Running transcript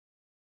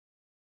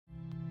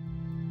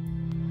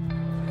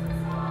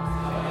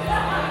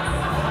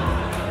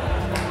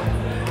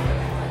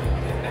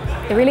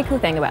The really cool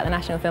thing about the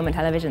National Film and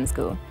Television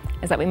School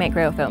is that we make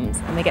real films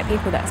and we get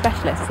people that are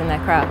specialists in their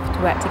craft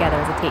to work together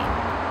as a team.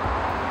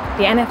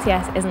 The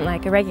NFTS isn't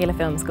like a regular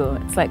film school,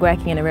 it's like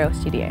working in a real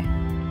studio.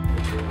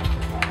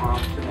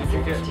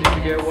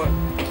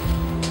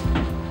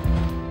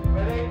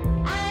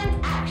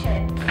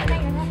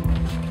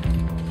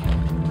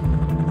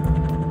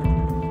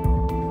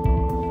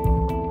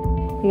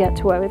 You get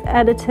to work with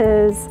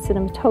editors,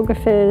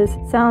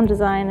 cinematographers, sound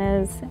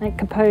designers, and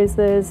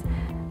composers.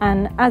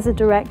 And as a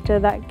director,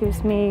 that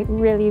gives me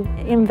really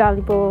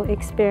invaluable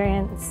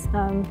experience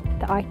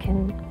that I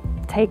can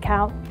take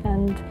out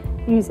and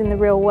use in the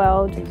real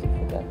world.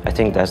 I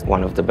think that's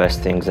one of the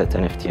best things at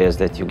NFTS,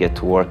 that you get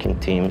to work in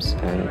teams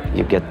and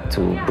you get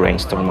to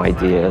brainstorm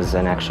ideas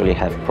and actually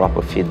have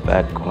proper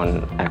feedback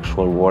on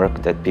actual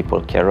work that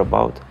people care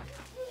about.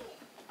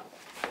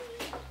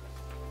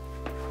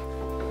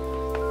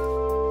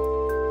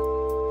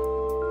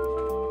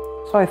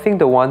 So I think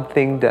the one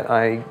thing that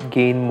I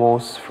gain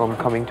most from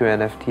coming to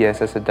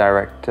NFTS as a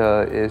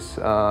director is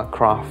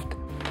craft.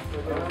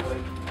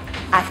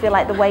 I feel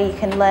like the way you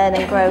can learn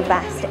and grow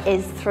best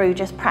is through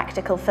just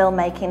practical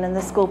filmmaking, and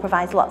the school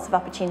provides lots of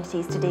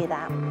opportunities to do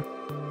that.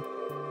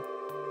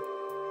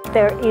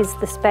 There is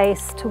the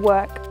space to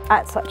work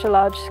at such a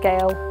large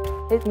scale.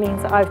 It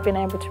means that I've been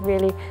able to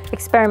really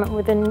experiment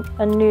with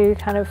a new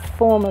kind of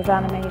form of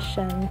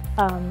animation,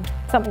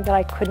 something that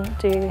I couldn't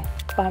do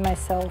by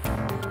myself.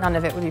 None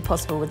of it would be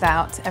possible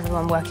without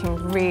everyone working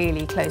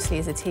really closely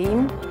as a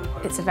team.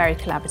 It's a very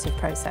collaborative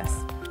process,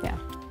 yeah.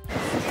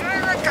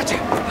 Gotcha!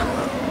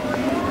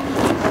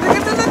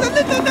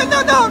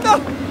 No!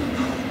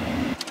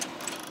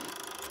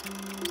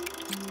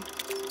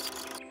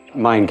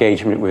 My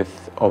engagement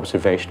with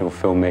observational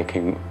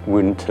filmmaking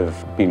wouldn't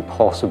have been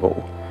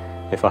possible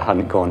if I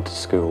hadn't gone to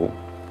school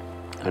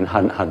and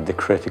hadn't had the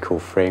critical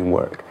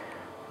framework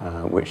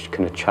which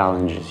kind of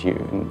challenges you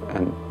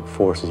and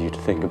forces you to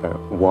think about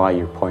why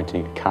you're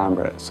pointing a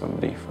camera at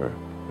somebody for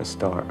a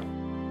start.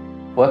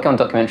 Working on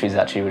documentaries is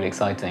actually really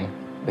exciting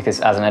because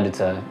as an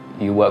editor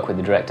you work with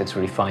the director to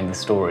really find the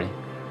story,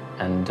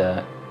 and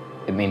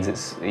it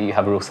means you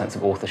have a real sense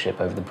of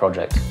authorship over the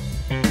project.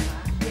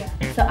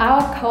 So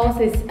our course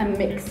is a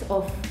mix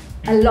of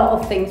a lot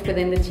of things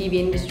within the TV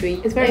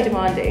industry. It's very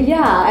demanding.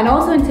 Yeah, and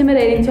also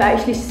intimidating to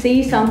actually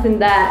see something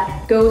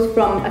that goes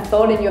from a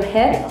thought in your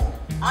head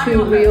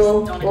to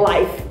real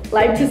life.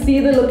 Like to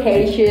see the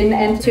location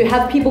and to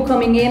have people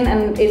coming in,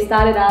 and it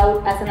started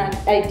out as an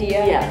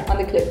idea on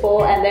the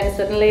clipboard and then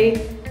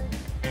suddenly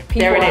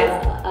people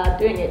are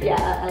doing it.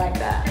 Yeah, I like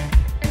that.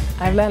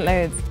 I've learnt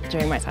loads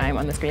during my time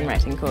on the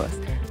screenwriting course.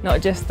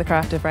 Not just the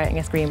craft of writing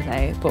a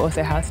screenplay, but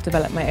also how to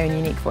develop my own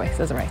unique voice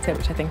as a writer,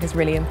 which I think is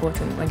really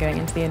important when going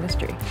into the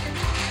industry.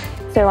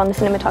 So on the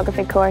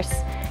cinematography course,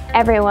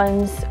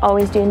 everyone's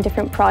always doing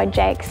different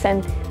projects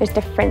and there's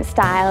different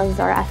styles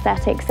or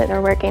aesthetics that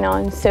they're working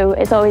on. So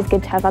it's always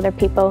good to have other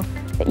people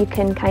that you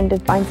can kind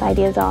of bounce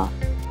ideas off.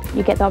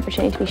 You get the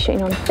opportunity to be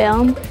shooting on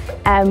film,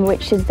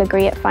 which is the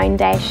great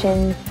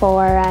foundation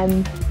for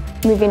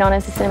moving on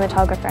as a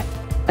cinematographer.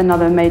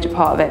 Another major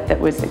part of it that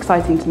was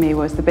exciting to me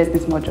was the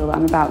business module that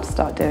I'm about to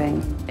start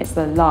doing. It's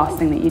the last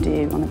thing that you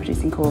do on the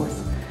producing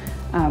course,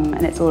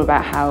 and it's all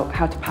about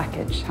how to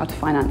package, how to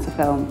finance a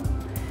film.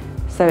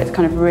 So it's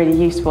kind of really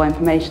useful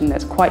information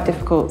that's quite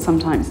difficult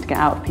sometimes to get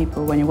out of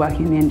people when you're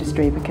working in the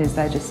industry because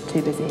they're just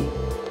too busy.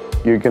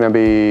 You're going to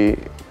be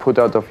put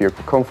out of your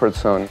comfort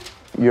zone.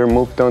 You're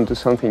moved on to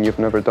something you've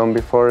never done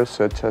before,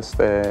 such as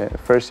the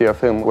first year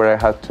film where I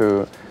had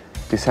to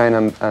design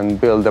and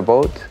build a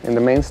boat in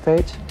the main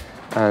stage.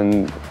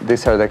 And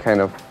these are the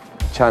kind of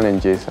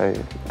challenges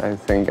I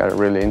think are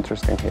really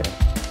interesting here.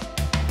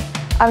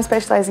 I'm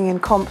specialising in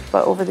comp,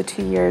 but over the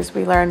 2 years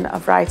we learn a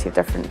variety of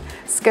different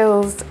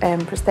skills,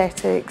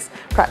 prosthetics,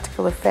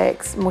 practical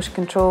effects, motion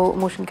control,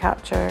 motion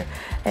capture,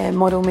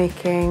 model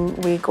making.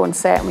 We go on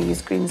set and we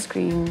use green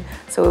screen,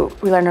 so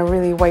we learn a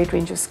really wide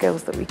range of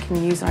skills that we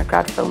can use in our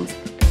grad films.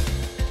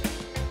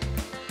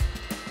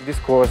 This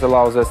course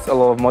allows us a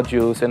lot of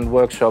modules and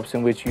workshops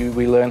in which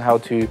we learn how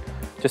to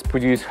just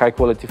produce high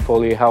quality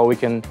Foley, how we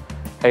can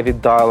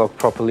edit dialogue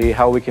properly,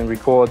 how we can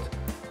record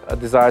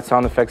desired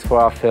sound effects for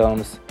our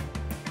films.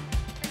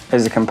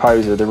 As a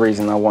composer, the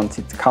reason I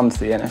wanted to come to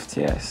the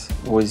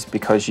NFTS was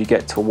because you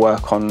get to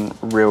work on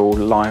real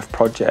live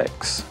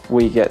projects.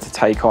 We get to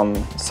take on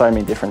so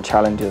many different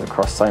challenges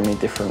across so many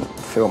different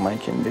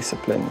filmmaking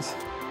disciplines.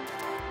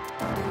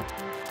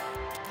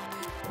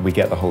 We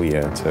get the whole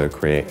year to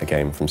create a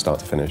game from start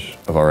to finish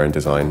of our own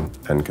design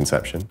and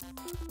conception.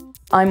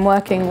 I'm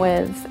working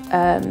with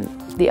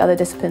the other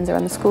disciplines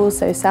around the school,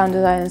 so sound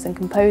designers and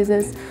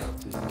composers.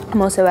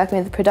 I'm also working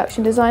with a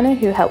production designer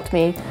who helped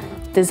me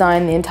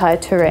design the entire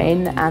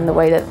terrain and the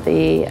way that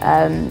the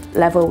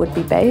level would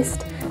be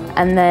based.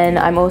 And then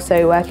I'm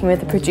also working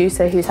with a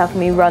producer who's helping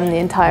me run the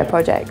entire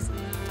project.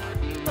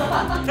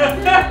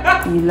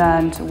 You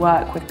learn to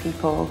work with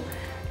people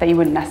that you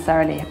wouldn't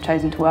necessarily have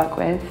chosen to work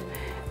with,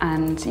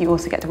 and you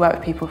also get to work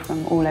with people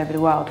from all over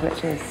the world,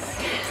 which is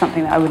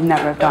something that I would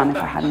never have done if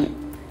I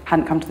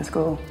hadn't come to the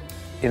school.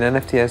 In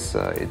NFTS,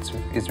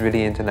 it's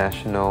really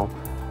international.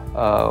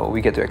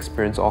 We get to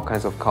experience all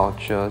kinds of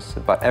cultures,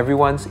 but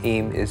everyone's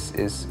aim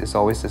is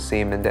always the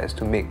same, and that's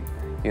to make,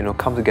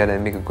 come together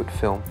and make a good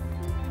film.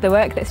 The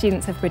work that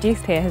students have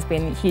produced here has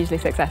been hugely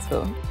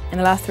successful. In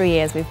the last 3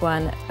 years, we've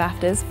won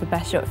BAFTAs for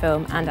Best Short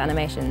Film and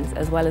Animations,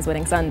 as well as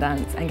winning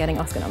Sundance and getting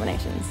Oscar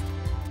nominations.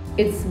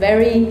 It's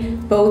very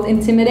both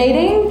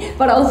intimidating,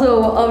 but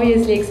also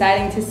obviously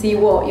exciting to see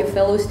what your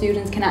fellow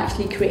students can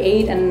actually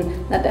create,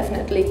 and that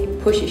definitely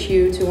pushes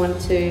you to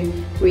want to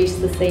reach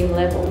the same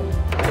level.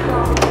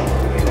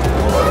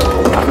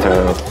 After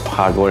a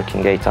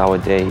hard-working 8-hour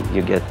day,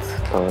 you get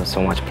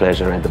so much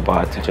pleasure at the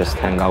bar to just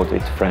hang out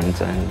with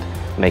friends and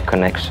make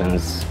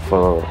connections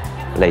for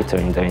later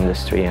in the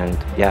industry. And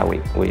yeah,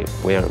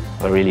 we're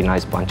a really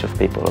nice bunch of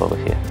people over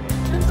here.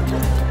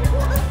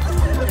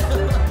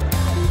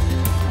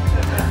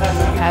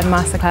 We had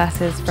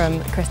masterclasses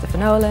from Christopher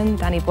Nolan,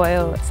 Danny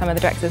Boyle, some of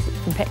the directors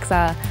from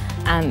Pixar,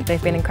 and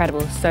they've been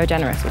incredible, so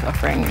generous with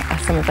offering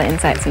us some of the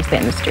insights into the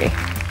industry.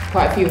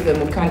 Quite a few of them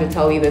will kind of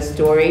tell you their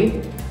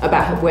story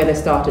about where they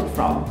started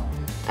from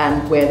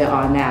and where they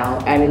are now,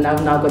 and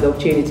I've now got the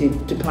opportunity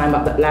to climb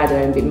up that ladder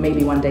and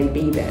maybe one day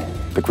be there.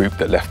 The group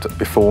that left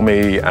before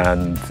me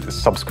and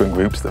subsequent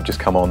groups that have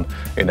just come on,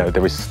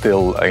 there is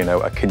still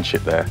a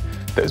kinship there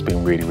that has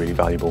been really, really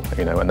valuable,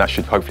 and that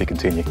should hopefully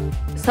continue.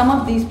 Some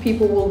of these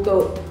people will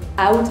go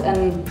out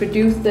and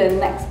produce the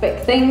next big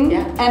thing,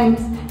 and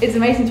it's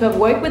amazing to have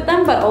worked with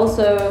them, but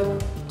also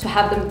to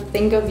have them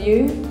think of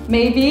you,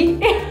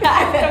 maybe,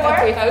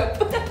 afterwards. We hope.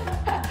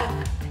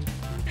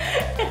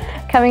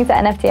 Coming to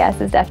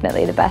NFTS is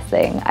definitely the best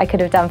thing I could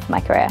have done for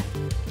my career.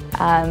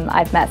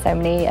 I've met so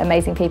many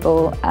amazing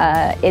people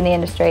in the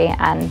industry,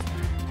 and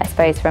I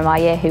suppose from our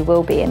year who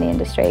will be in the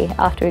industry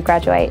after we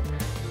graduate.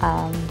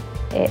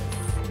 It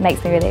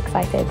makes me really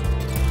excited.